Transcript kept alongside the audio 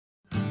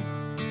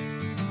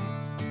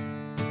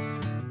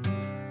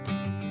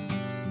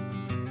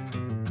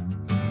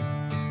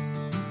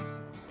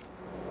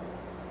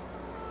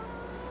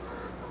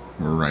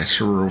Right,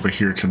 so we're over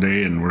here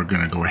today and we're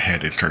going to go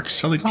ahead and start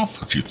selling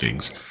off a few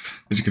things.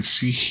 As you can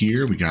see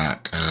here, we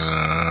got,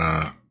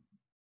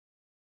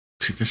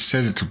 see, this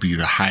says it'll be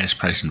the highest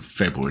price in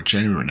February,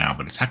 January now,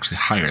 but it's actually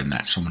higher than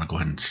that. So I'm going to go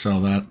ahead and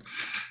sell that.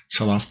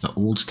 Sell off the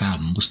old style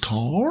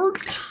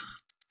mustard.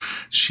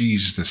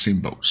 She's the same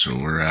boat, so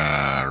we're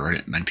right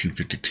at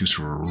 1952,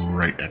 so we're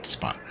right at the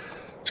spot.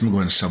 So I'm going to go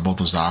ahead and sell both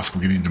those off.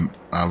 We're getting to,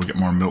 we get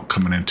more milk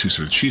coming in too,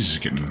 so the cheese is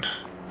getting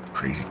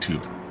crazy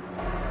too.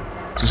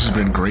 This has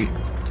been great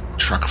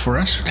truck for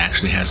us. It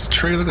actually has the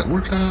trailer that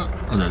worked out,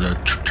 or the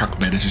truck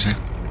bed, as you say.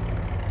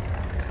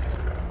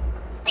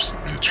 Oops,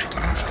 shut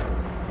that off.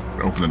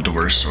 Open the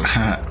doors, so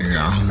yeah, we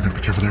gotta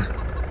be careful there.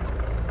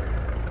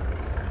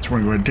 So we're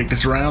gonna go ahead and take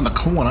this around the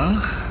corner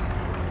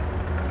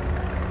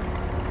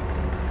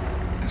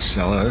and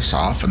sell this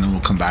off, and then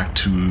we'll come back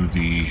to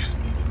the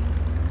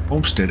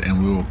homestead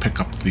and we will pick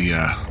up the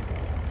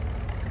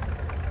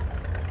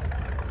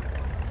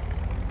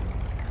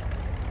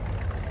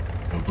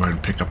we'll go ahead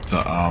and pick up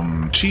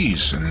the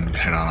cheese and then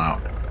head on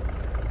out.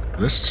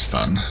 This is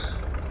fun.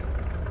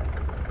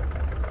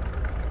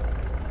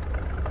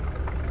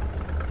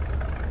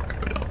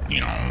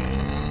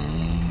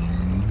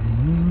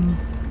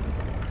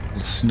 Little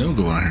snow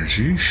going on here,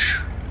 sheesh.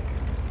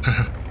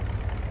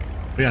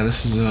 Yeah,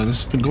 this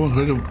has been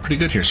going pretty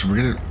good here. So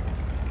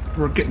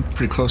we're getting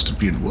pretty close to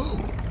being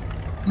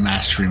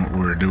mastering what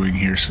we're doing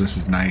here. So this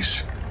is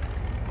nice.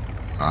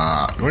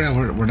 Yeah,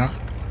 we're not.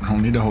 I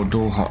don't need a whole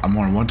dual haul.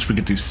 Once we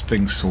get these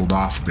things sold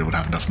off, we'll be able to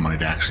have enough money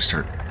to actually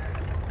start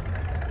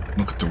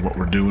look at what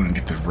we're doing and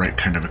get the right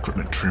kind of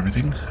equipment for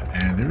everything.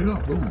 And there we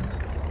go. Boom.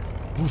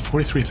 Ooh,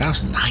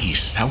 43,000.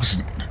 Nice.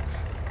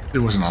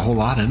 There wasn't a whole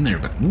lot in there,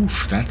 but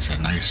oof, that's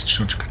a nice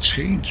chunk of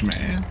change,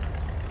 man.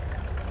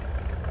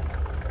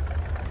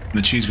 And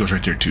the cheese goes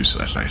right there too, so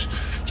that's nice.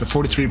 So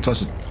 43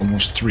 plus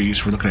almost 3,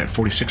 so we're looking at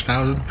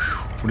 46,000,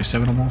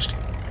 47 almost.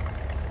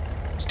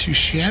 Too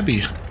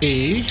shabby,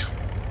 eh?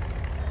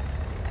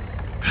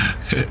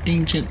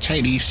 Ancient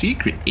Chinese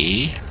secret,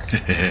 eh?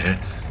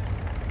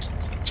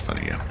 That's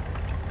funny, yeah.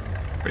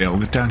 But yeah, we'll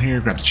get down here,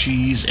 grab the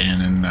cheese, and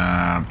then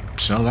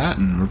sell that,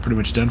 and we're pretty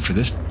much done for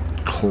this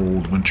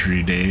cold,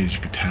 wintry day, as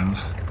you can tell.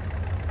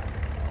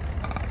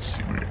 Let's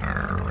see, we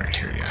are right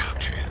here, yeah,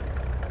 okay.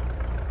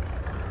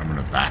 I'm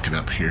gonna back it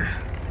up here.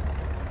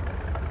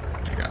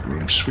 I got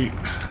room, sweet.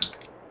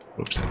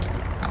 Whoops, that's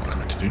not what I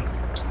meant to do.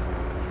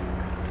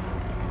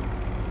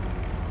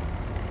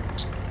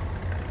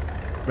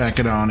 Back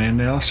it on in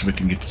there so we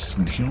can get this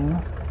in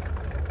here.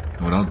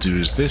 What I'll do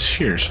is this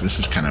here, so this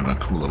is kind of a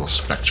cool little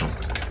spectacle.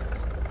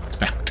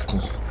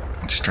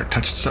 Once you start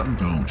touching something,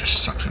 boom,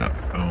 just sucks it up.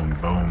 Boom,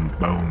 boom,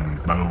 boom,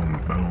 boom,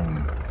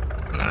 boom.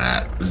 Look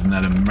at that. Isn't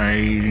that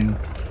amazing?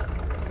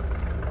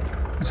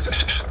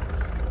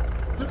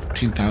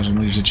 15,000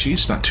 liters of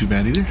cheese, not too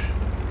bad either.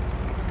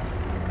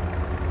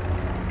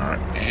 Alright,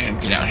 and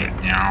get out here.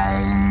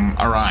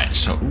 Alright,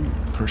 so, ooh,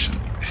 person.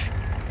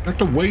 Out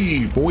the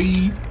way,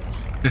 boy.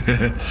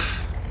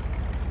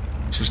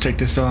 So let's take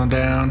this on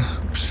down.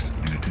 Oops,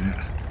 I'm gonna do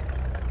that.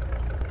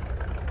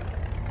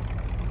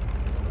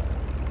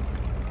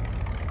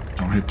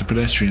 Don't hit the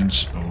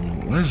pedestrians. Oh,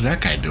 what is that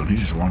guy doing?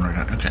 He's just wandering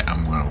out. Okay,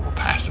 I'm gonna go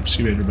past him.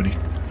 See you, everybody.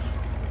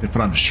 They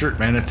put on the shirt,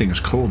 man. That thing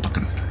is cold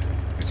looking.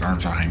 His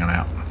arms all hanging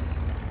out.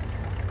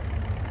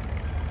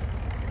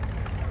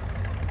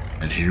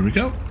 And here we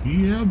go.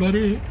 Yeah,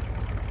 buddy.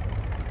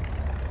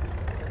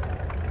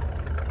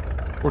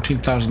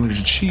 14,000 liters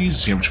of cheese.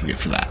 See how much we get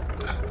for that.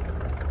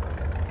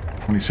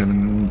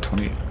 27,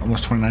 20,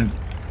 almost 29.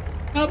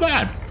 Not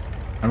bad.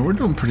 I mean, we're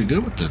doing pretty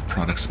good with the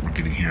products that we're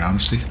getting here,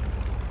 honestly.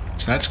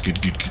 So that's good.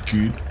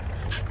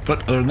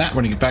 But other than that,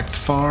 we're gonna get back to the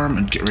farm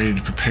and get ready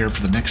to prepare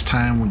for the next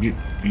time. We'll get,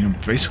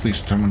 basically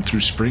coming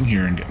through spring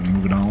here and getting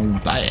moving on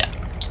with that.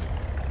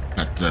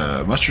 Got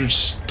the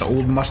mustards, the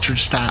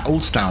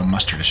old style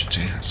mustard, I should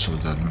say. So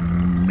the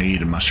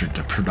made mustard,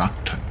 the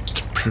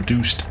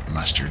produced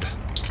mustard,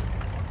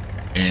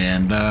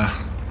 and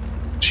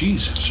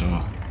cheese. So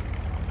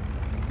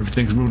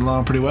everything's moving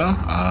along pretty well.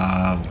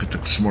 We'll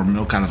get some more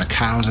milk out of the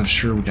cows. I'm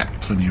sure we got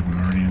plenty of them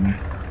already in there.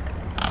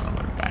 I don't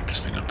know, back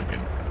this thing up again.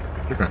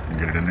 I think I can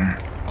get it in there.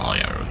 Oh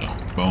yeah, there we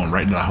go. Boom,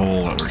 right in the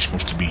hole that we're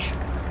supposed to be.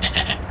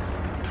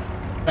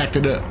 Backed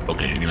it up.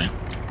 Okay, anyway.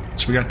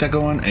 So we got that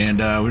going, and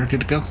we're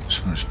good to go. So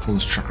I'm gonna just pull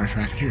this truck right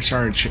back in here.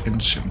 Sorry,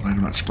 chickens. I'm glad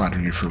I'm not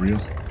splattering you for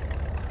real.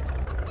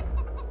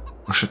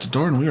 We'll shut the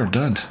door, and we are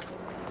done.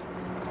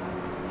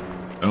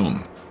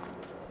 Boom.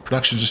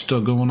 Productions is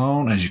still going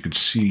on, as you can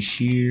see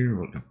here.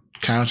 The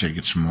cows gotta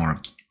get some more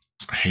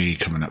hay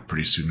coming up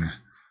pretty soon.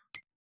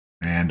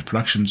 And the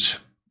productions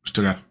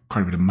still got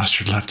quite a bit of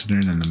mustard left in there,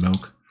 and then the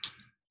milk.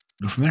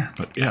 Go from there.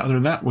 But yeah, other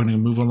than that, we're gonna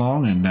move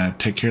along and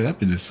take care of that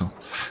business. So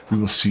we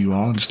will see you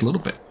all in just a little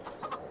bit.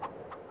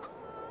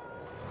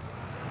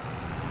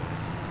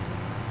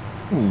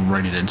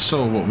 Alrighty then,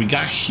 so what we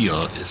got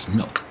here is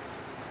milk.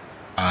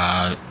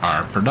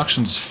 Our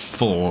production's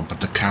full,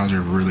 but the cows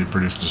are really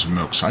producing some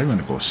milk, so I'm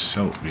gonna go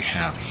sell what we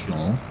have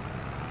here.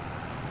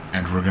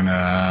 And we're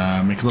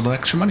gonna make a little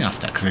extra money off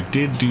that, because I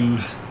did do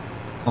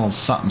Oh,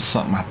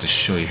 something I have to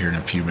show you here in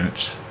a few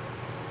minutes.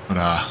 But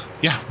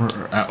yeah,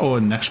 we're oh,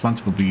 and next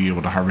month we'll be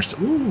able to harvest.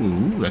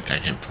 Ooh, that guy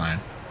kept flying.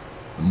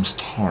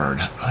 Almost hard.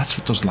 Oh, that's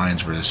what those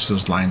lines were.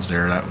 Those lines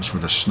there. That was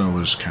where the snow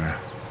was kind of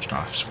pushed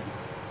off. Sweet.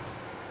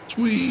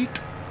 Sweet.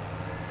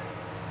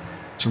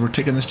 So we're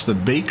taking this to the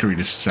bakery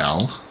to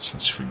sell. So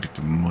let's see if we can get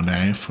the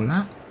money for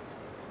that.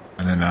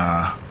 And then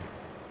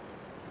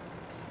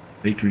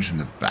bakery's in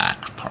the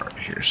back part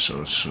here.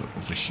 So it's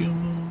over here.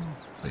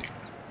 Wait.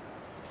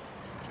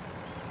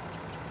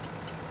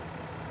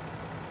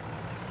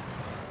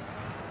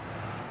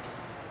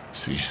 Let's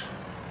see.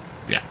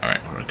 Yeah, all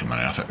right, we're making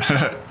money off it.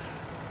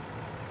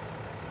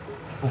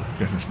 Oh,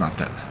 guess it's not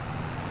that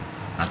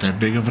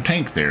big of a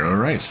tank there. All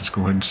right, so let's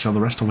go ahead and sell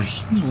the rest away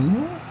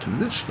here to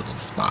this little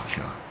spot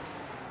here.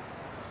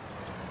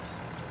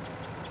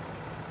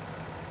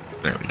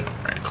 There we go.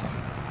 All right, cool.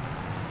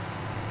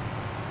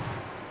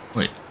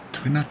 Wait,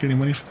 did we not get any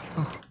money for that?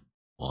 Oh,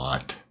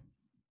 what?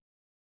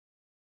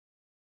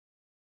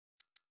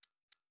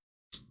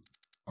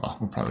 Oh,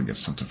 we'll probably get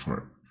something for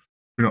it.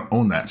 We don't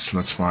own that, so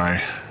that's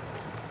why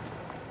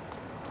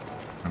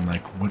I'm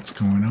like, what's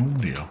going on,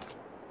 deal?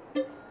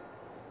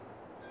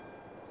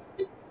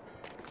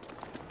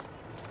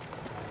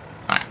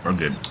 Alright, we're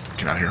good.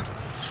 Get out of here.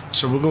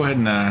 So we'll go ahead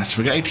and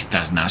so we got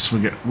 18,000 now, so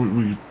we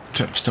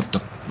stepped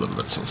up a little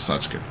bit, so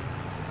that's good.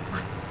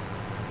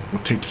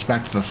 We'll take this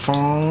back to the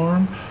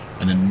farm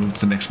and then move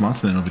to the next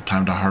month, and then it'll be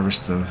time to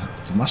harvest the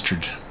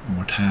mustard one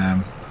more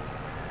time.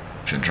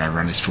 Should drive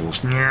around these fools.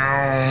 Get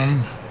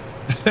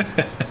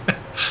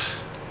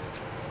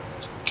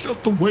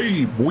out the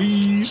way,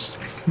 boys.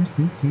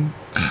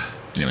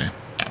 Anyway,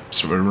 yeah,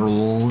 so we're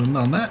rolling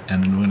on that,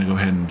 and then we're gonna go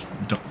ahead and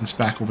dump this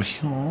back over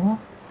here.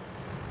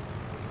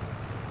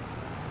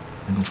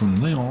 And go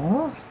from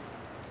there.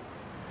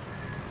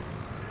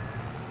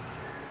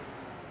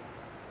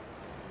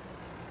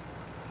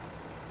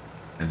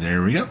 And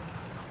there we go.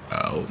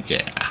 Oh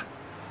yeah.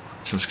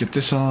 So let's get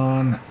this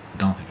on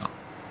Donkey Kong.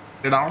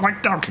 Get on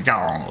like Donkey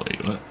Kong.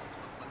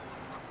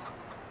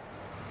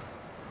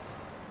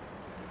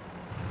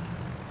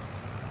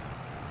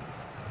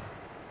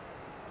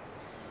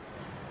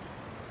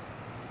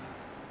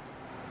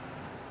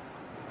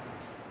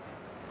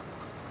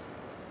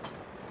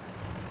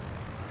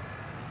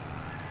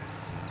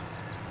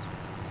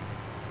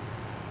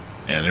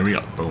 And there we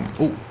go. Boom.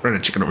 Oh, right, a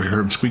chicken over here.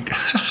 Heard him squeak.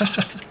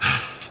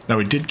 Now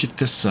we did get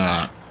this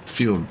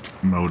field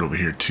mode over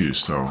here too,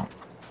 so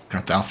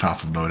got the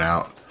alfalfa mode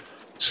out.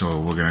 So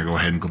we're gonna go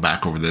ahead and go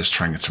back over this,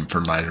 try and get some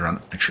fertilizer on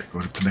it. Make sure it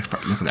goes up to the next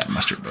part. Look at that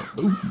mustard though.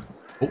 Boom.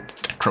 Oh,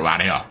 that crow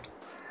out of here.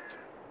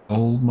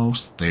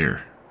 Almost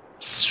there.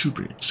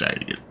 Super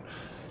excited.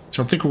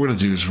 So I think what we're gonna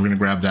do is we're gonna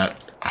grab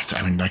that.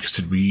 I mean, like I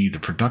said, the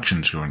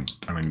production's going.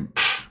 I mean,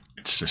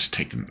 it's just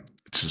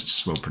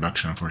slow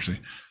production,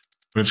 unfortunately.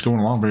 But it's going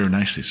along very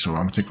nicely, so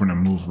I think we're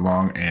going to move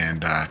along and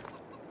go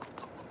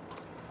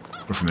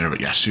from there. But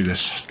yeah, see,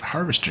 this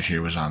harvester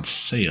here was on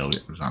sale.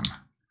 It was on,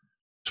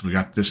 so we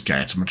got this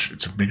guy.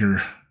 It's a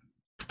bigger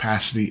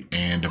capacity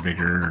and a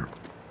bigger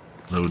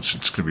load, so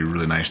it's going to be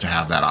really nice to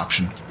have that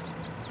option.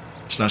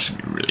 So that's going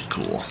to be really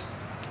cool.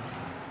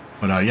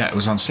 But yeah, it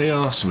was on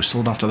sale, so we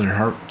sold off the other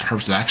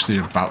harvester. Actually,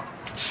 about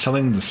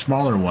selling the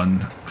smaller one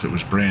because it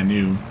was brand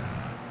new,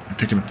 and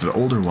picking up the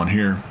older one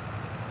here,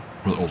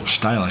 or the older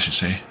style, I should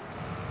say.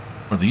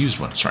 Or the used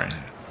one, sorry.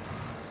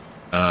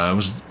 It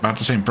was about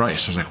the same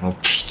price. I was like, well,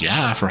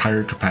 yeah, for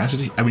higher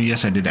capacity. I mean,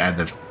 yes, I did add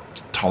the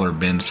taller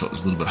bin, so it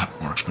was a little bit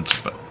more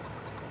expensive, but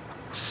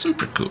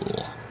super cool.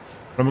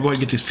 But I'm gonna go ahead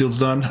and get these fields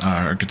done,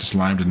 or get this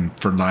limed and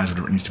fertilized,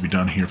 whatever needs to be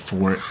done here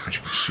for it. As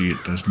you can see,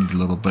 it does need a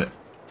little bit.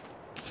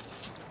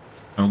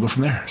 And we'll go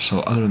from there.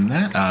 So other than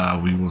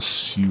that, we will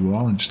see you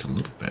all in just a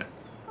little bit.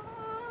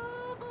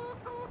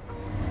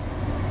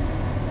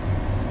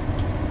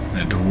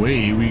 And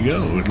away we go.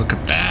 Look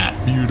at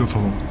that.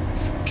 Beautiful.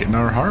 Getting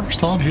our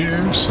harvest on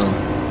here. So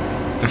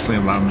definitely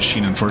a loud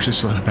machine, unfortunately,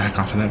 so let me back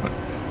off of that. But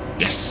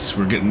yes,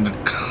 we're getting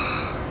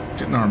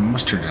our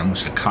mustard. I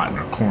almost said cotton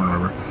or corn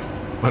or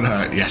whatever.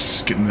 But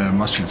yes, getting the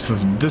mustard. So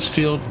this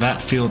field,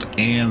 that field,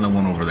 and the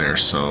one over there.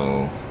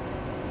 So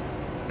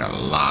got a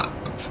lot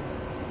of.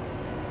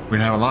 We're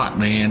gonna have a lot,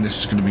 man. This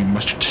is gonna be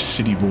Mustard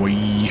City,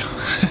 boy.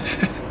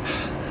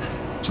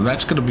 So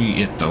that's gonna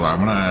be it, though. I'm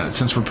gonna,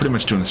 since we're pretty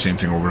much doing the same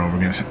thing over and over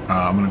again,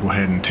 I'm gonna go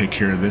ahead and take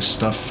care of this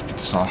stuff, get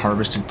this all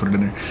harvested, put it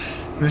in there.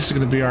 And this is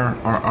gonna be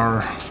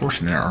our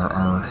fortune there,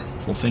 our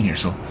whole thing here.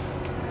 So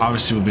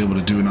obviously we'll be able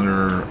to do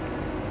another,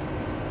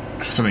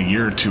 within a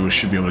year or two, we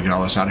should be able to get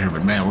all this out of here.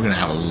 But man, we're gonna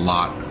have a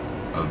lot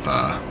of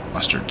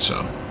mustard, so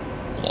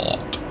a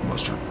lot of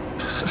mustard.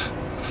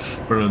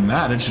 But other than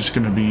that, it's just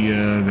gonna be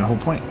the whole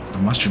point. The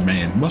mustard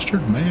man,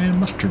 mustard man,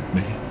 mustard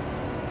man.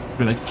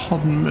 Be like,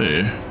 pardon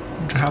me.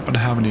 Do you happen to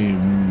have any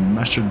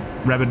mustard,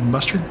 Rabid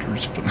mustard or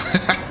something?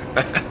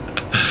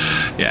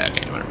 Yeah,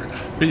 okay, whatever.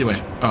 But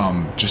anyway,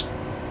 just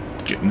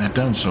getting that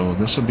done. So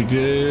this will be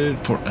good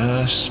for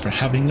us for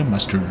having the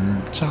mustard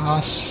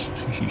sauce.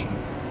 I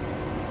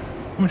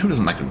mean, who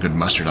doesn't like a good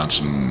mustard on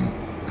some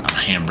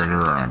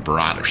hamburger or a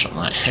brat or something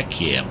like that.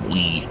 Heck yeah,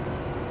 boy.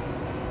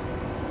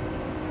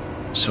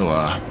 So,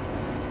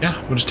 yeah,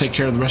 we'll just take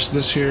care of the rest of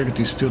this here. Get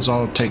these fields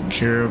all taken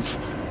care of.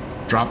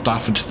 Dropped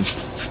off into the...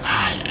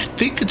 I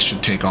think it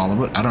should take all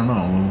of it. I don't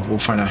know. We'll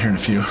find out here in a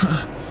few.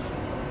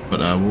 But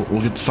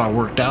we'll get this all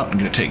worked out and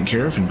get it taken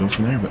care of and go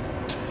from there. But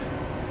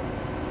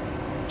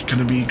it's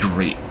going to be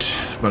great.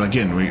 But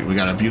again, we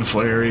got a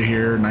beautiful area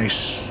here.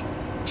 Nice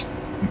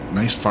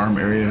farm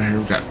area here.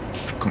 We've got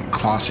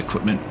class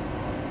equipment.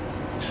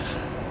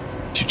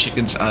 2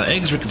 chickens.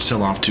 Eggs we can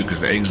sell off too,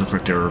 because the eggs look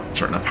like they're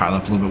starting to pile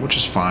up a little bit, which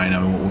is fine. I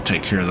mean, we'll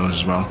take care of those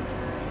as well.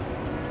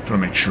 Try to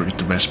make sure we get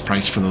the best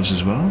price for those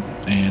as well,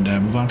 and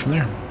move on from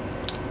there.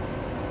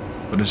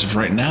 But as of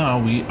right now,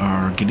 we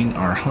are getting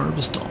our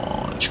harvest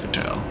on, as you can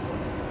tell.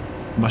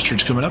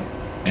 Mustard's coming up,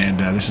 and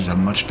this is a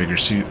much bigger.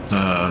 See,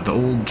 the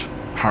old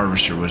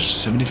harvester was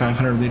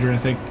 7,500 liter, I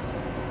think.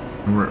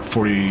 And we're at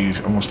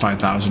 40, almost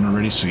 5,000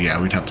 already. So yeah,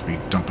 we'd have to be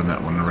dumping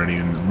that one already,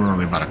 and we're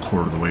only about a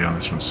quarter of the way on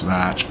this one, so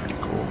that's pretty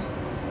cool.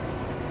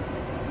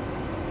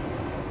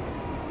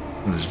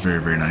 That is very,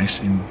 very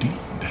nice indeed.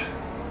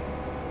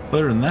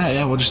 Other than that,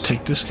 yeah, we'll just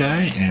take this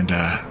guy and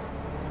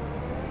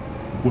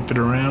whip it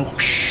around.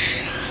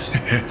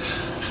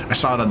 I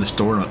saw it on the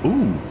store and I'm like,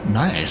 ooh,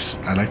 nice.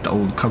 I like the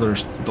old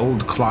colors, the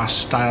old cloth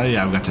style.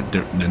 Yeah, I've got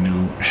the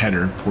new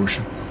header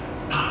portion.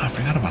 Oh, I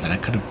forgot about that. I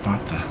could have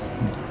bought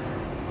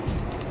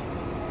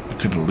I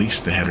could have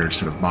leased the header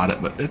instead of bought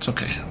it, but it's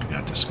okay. We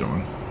got this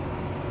going.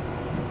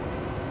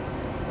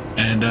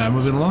 And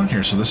moving along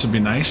here. So this would be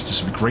nice.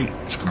 This would be great.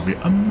 It's going to be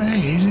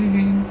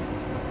amazing.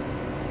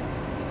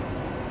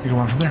 We go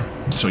on from there.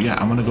 So yeah,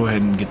 I'm going to go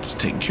ahead and get this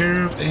taken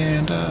care of,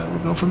 and we'll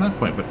go from that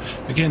point. But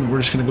again, we're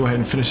just going to go ahead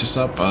and finish this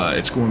up.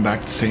 It's going back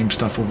to the same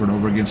stuff over and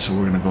over again, so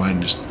we're going to go ahead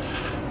and just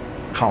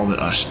call it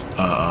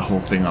a whole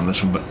thing on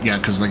this one. But yeah,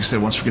 because like I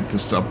said, once we get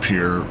this up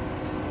here,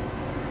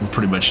 we'll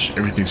pretty much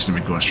everything's going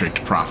to be going straight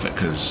to profit,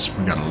 because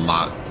we got a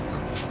lot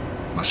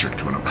of mustard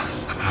coming up.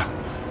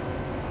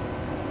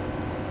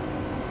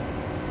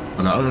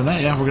 But other than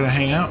that, yeah, we're going to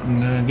hang out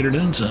and get her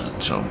done,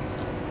 son. So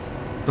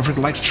don't forget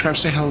to like, subscribe,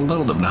 say hello,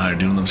 let them know how you're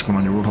doing, what's going on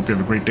in your world. Hope you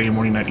have a great day,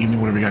 morning, night,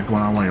 evening, whatever you got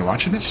going on while you're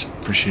watching this.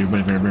 Appreciate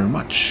everybody very, very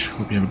much.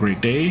 Hope you have a great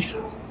day,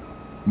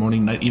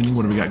 morning, night, evening,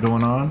 whatever you got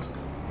going on.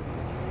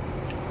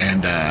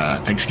 And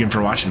thanks again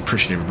for watching.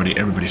 Appreciate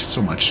everybody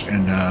so much.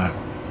 And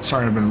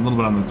sorry, I've been a little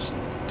bit on the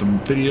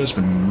videos.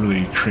 Been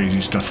really crazy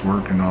stuff for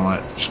work and all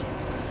that. Just,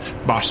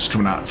 boss is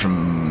coming out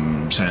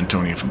from San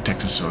Antonio, from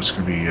Texas, so it's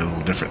going to be a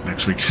little different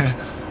next week.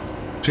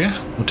 So yeah,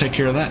 we'll take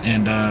care of that.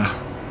 And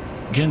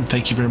again,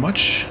 thank you very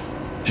much.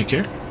 Take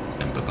care,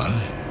 and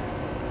bye-bye.